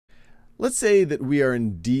Let's say that we are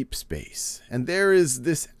in deep space, and there is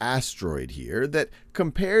this asteroid here that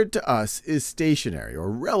compared to us is stationary,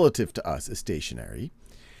 or relative to us is stationary.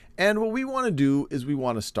 And what we want to do is we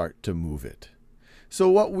want to start to move it. So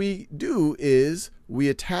what we do is we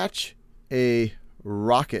attach a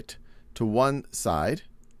rocket to one side,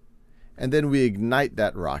 and then we ignite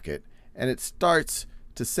that rocket, and it starts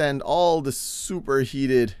to send all the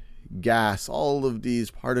superheated gas, all of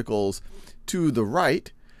these particles to the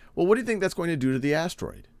right. Well, what do you think that's going to do to the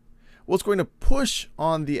asteroid? Well, it's going to push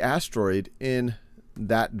on the asteroid in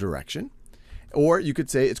that direction. Or you could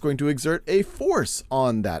say it's going to exert a force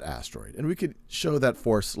on that asteroid. And we could show that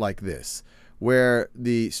force like this, where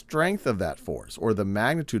the strength of that force, or the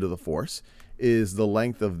magnitude of the force, is the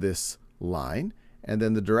length of this line. And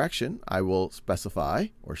then the direction I will specify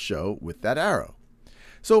or show with that arrow.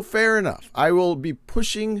 So fair enough. I will be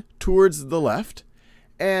pushing towards the left.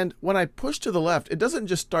 And when I push to the left, it doesn't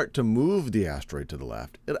just start to move the asteroid to the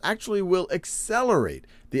left. It actually will accelerate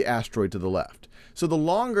the asteroid to the left. So the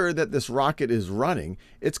longer that this rocket is running,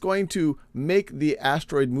 it's going to make the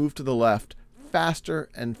asteroid move to the left faster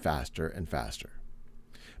and faster and faster.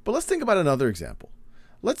 But let's think about another example.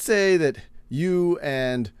 Let's say that you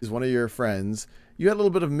and one of your friends, you had a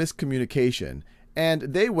little bit of miscommunication, and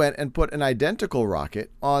they went and put an identical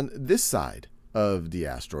rocket on this side of the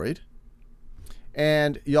asteroid.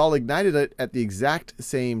 And y'all ignited it at the exact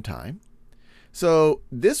same time. So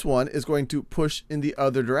this one is going to push in the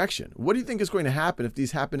other direction. What do you think is going to happen if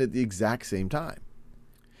these happen at the exact same time?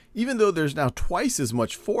 Even though there's now twice as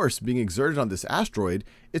much force being exerted on this asteroid,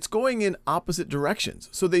 it's going in opposite directions.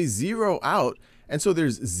 So they zero out, and so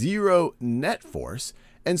there's zero net force.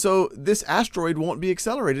 And so this asteroid won't be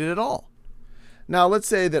accelerated at all. Now, let's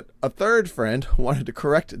say that a third friend wanted to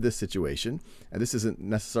correct this situation, and this isn't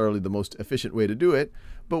necessarily the most efficient way to do it,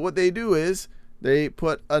 but what they do is they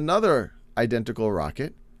put another identical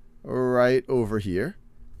rocket right over here,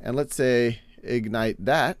 and let's say ignite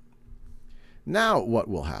that. Now what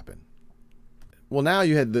will happen? Well, now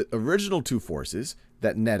you had the original two forces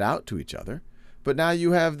that net out to each other, but now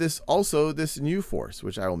you have this new force,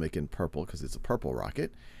 which I will make in purple because it's a purple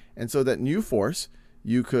rocket. And so that new force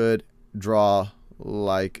you could draw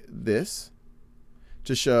like this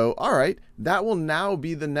to show, all right, that will now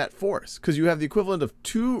be the net force, because you have the equivalent of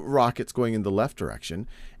two rockets going in the left direction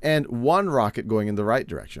and one rocket going in the right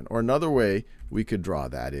direction. Or another way we could draw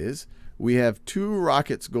that is we have two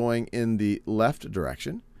rockets going in the left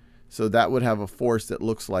direction. So that would have a force that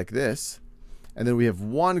looks like this. And then we have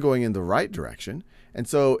one going in the right direction. And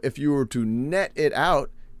so if you were to net it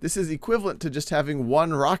out, this is equivalent to just having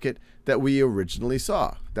one rocket that we originally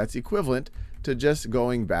saw. That's equivalent to just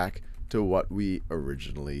going back to what we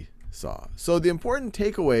originally saw. So the important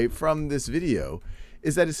takeaway from this video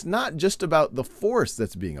is that it's not just about the force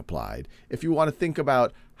that's being applied. If you want to think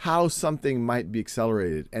about how something might be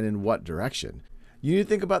accelerated and in what direction, you need to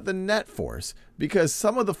think about the net force, because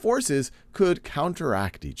some of the forces could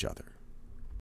counteract each other.